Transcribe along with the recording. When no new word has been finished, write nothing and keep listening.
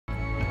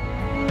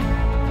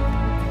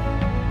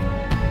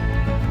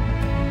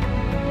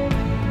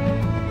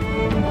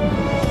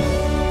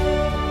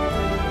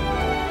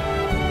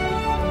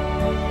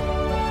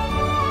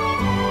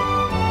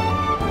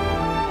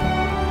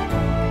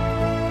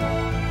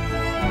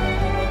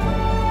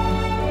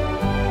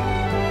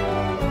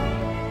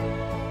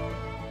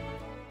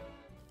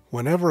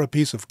Whenever a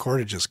piece of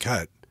cordage is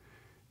cut,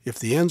 if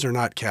the ends are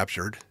not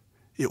captured,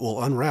 it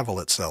will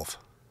unravel itself.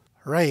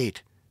 Right,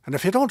 and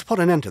if you don't put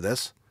an end to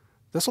this,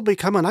 this'll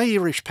become an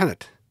Irish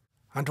pennant.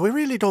 And we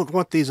really don't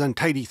want these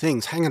untidy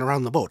things hanging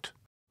around the boat.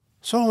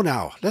 So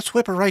now, let's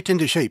whip her right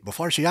into shape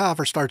before she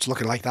ever starts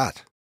looking like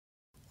that.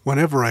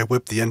 Whenever I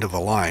whip the end of a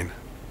line,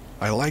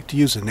 I like to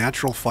use a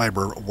natural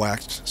fiber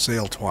waxed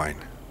sail twine.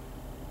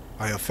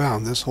 I have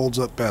found this holds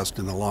up best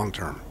in the long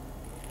term.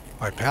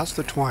 I pass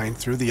the twine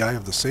through the eye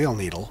of the sail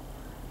needle,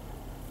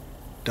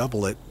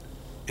 double it,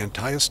 and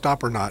tie a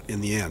stopper knot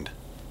in the end.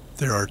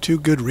 There are two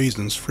good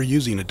reasons for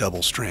using a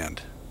double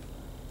strand.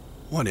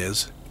 One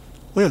is,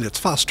 well, it's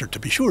faster to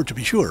be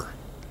sure.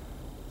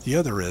 The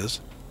other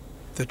is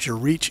that your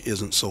reach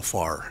isn't so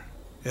far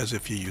as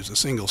if you use a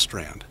single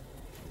strand.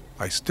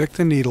 I stick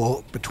the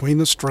needle between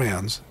the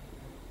strands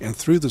and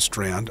through the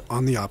strand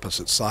on the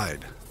opposite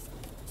side.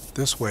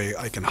 This way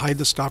I can hide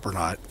the stopper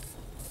knot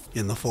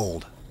in the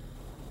fold.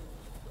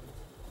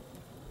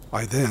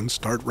 I then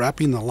start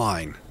wrapping the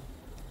line,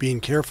 being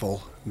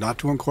careful not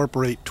to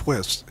incorporate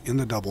twists in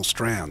the double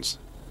strands.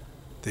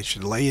 They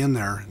should lay in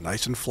there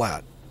nice and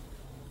flat.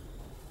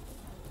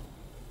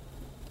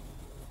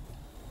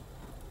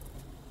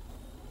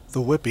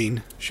 The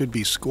whipping should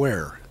be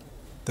square,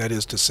 that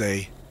is to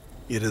say,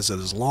 it is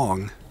as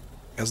long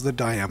as the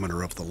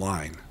diameter of the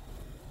line.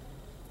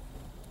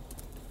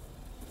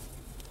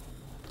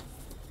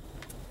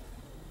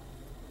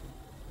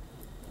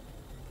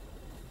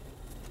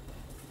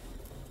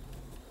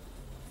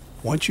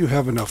 Once you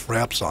have enough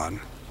wraps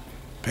on,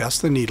 pass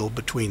the needle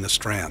between the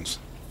strands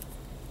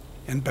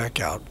and back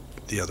out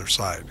the other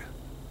side.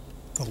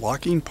 The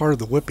locking part of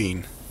the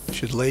whipping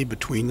should lay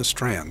between the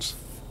strands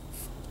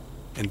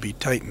and be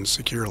tightened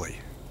securely.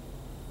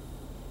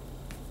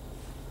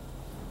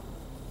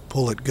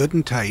 Pull it good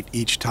and tight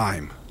each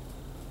time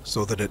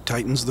so that it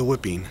tightens the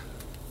whipping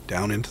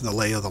down into the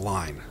lay of the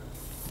line.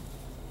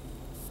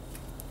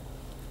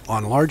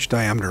 On large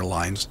diameter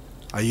lines,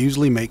 I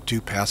usually make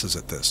 2 passes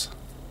at this.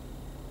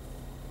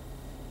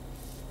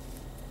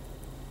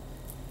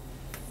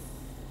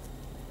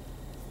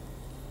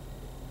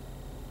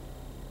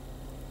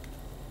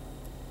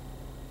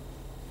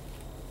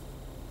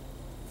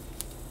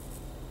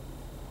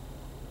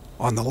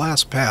 On the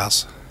last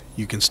pass,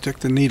 you can stick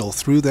the needle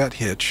through that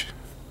hitch,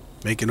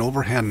 make an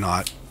overhand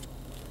knot,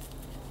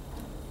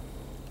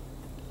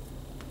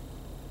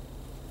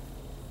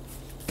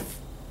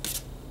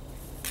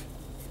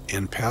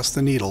 and pass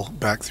the needle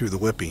back through the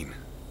whipping.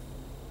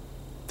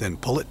 Then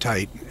pull it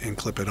tight and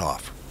clip it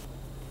off.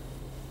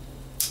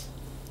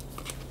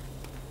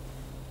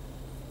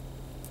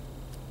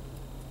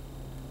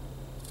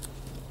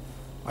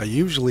 I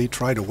usually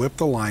try to whip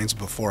the lines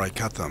before I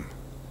cut them.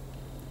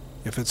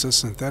 If it's a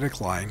synthetic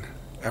line,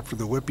 after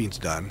the whipping's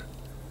done,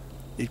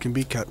 it can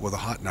be cut with a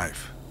hot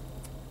knife.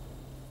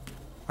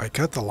 I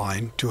cut the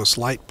line to a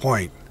slight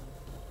point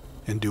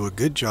and do a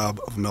good job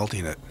of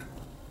melting it,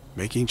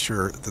 making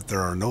sure that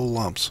there are no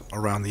lumps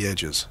around the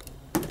edges.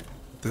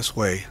 This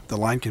way, the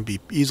line can be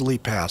easily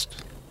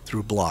passed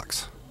through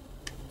blocks.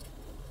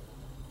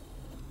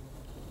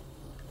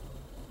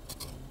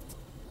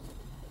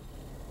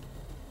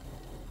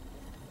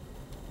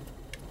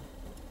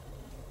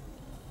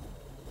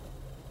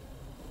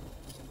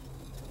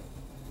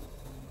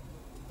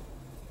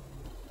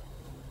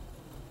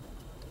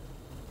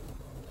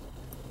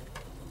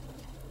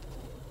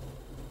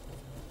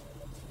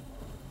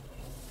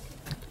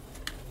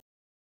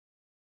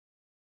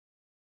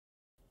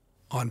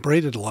 On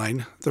braided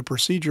line, the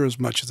procedure is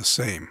much the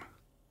same.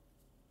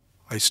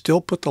 I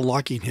still put the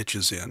locking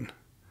hitches in.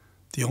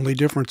 The only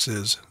difference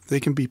is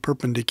they can be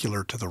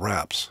perpendicular to the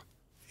wraps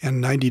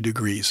and 90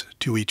 degrees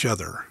to each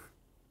other.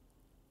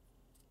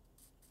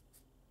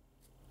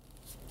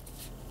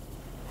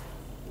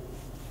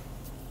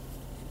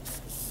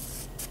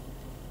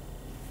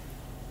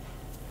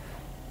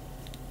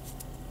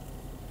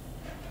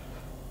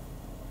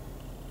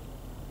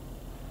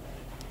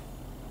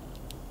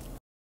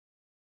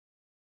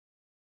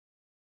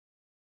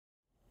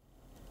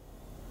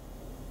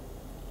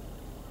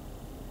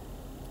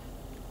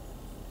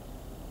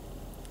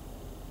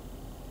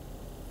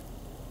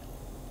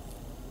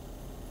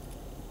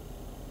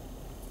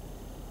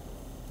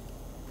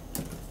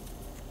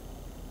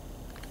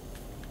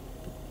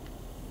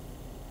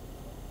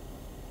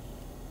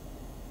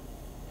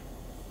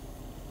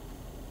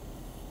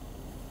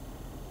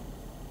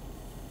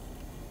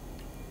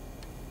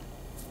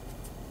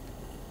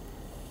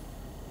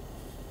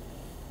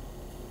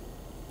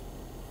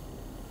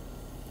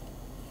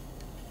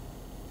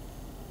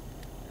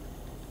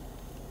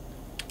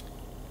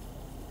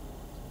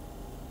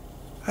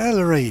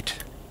 All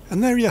right,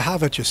 and there you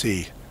have it, you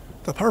see,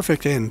 the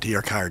perfect end to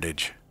your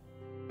cardage.